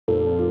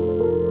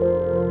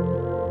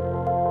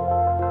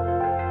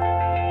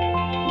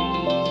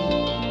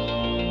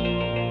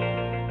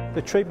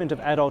The treatment of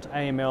adult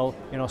AML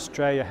in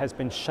Australia has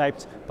been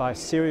shaped by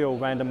serial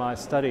randomised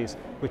studies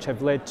which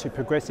have led to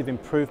progressive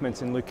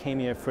improvements in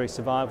leukemia-free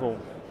survival.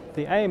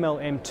 The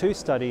AML-M2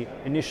 study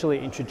initially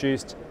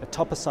introduced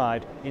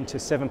etoposide into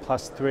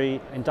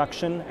 7+3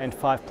 induction and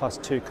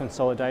 5+2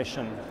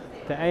 consolidation.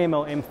 The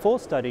AML-M4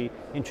 study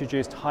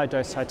introduced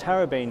high-dose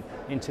cytarabine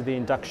into the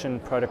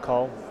induction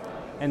protocol,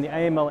 and the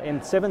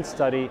AML-M7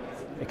 study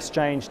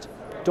exchanged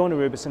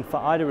Dornirubicin for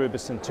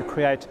Idarubicin to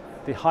create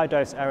the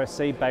high-dose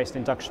RSE-based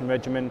induction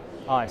regimen,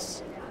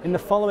 ICE. In the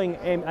following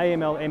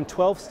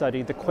AML-M12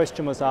 study, the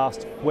question was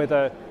asked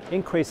whether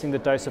increasing the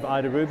dose of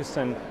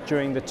Idarubicin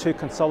during the 2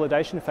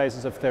 consolidation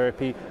phases of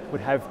therapy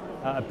would have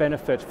a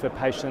benefit for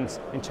patients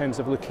in terms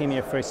of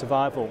leukemia-free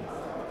survival.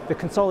 The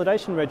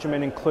consolidation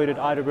regimen included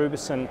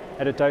Idarubicin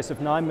at a dose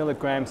of 9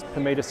 milligrams per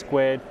metre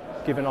squared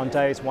given on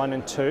days 1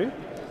 and 2,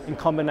 in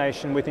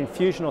combination with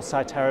infusional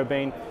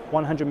cytarabine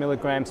 100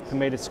 milligrams per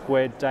metre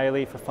squared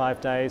daily for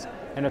 5 days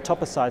and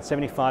etoposide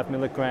 75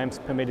 milligrams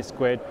per metre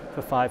squared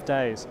for 5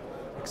 days.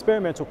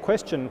 Experimental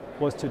question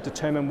was to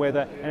determine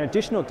whether an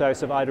additional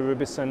dose of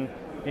Idarubicin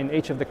in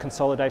each of the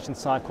consolidation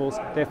cycles,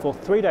 therefore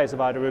 3 days of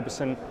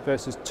Idarubicin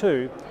versus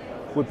 2,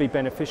 would be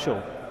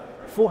beneficial.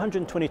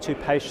 422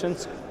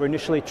 patients were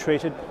initially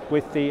treated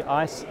with the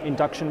ICE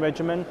induction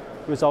regimen,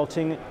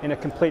 resulting in a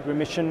complete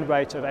remission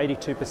rate of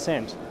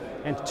 82%.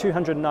 And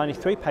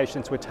 293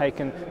 patients were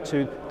taken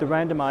to the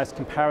randomised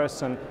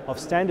comparison of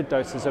standard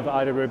doses of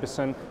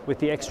Idarubicin with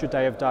the extra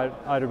day of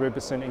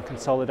Idarubicin in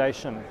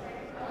consolidation.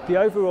 The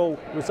overall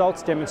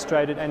results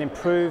demonstrated an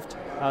improved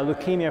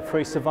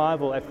leukemia-free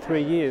survival at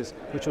 3 years,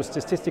 which was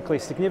statistically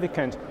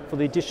significant for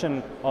the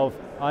addition of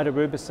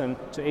Idarubicin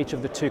to each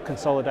of the 2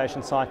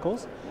 consolidation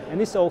cycles. And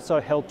this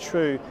also held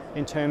true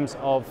in terms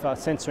of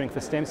censoring for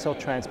stem cell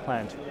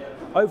transplant.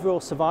 Overall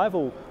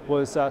survival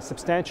was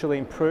substantially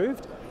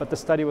improved, but the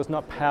study was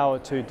not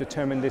powered to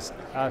determine this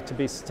to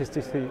be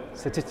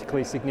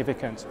statistically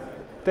significant.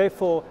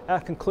 Therefore, our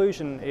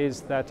conclusion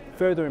is that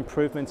further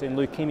improvements in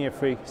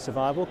leukemia-free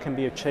survival can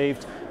be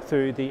achieved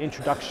through the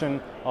introduction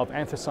of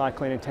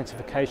anthracycline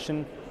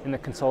intensification in the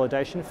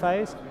consolidation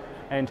phase,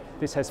 and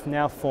this has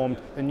now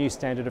formed a new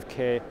standard of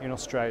care in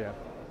Australia.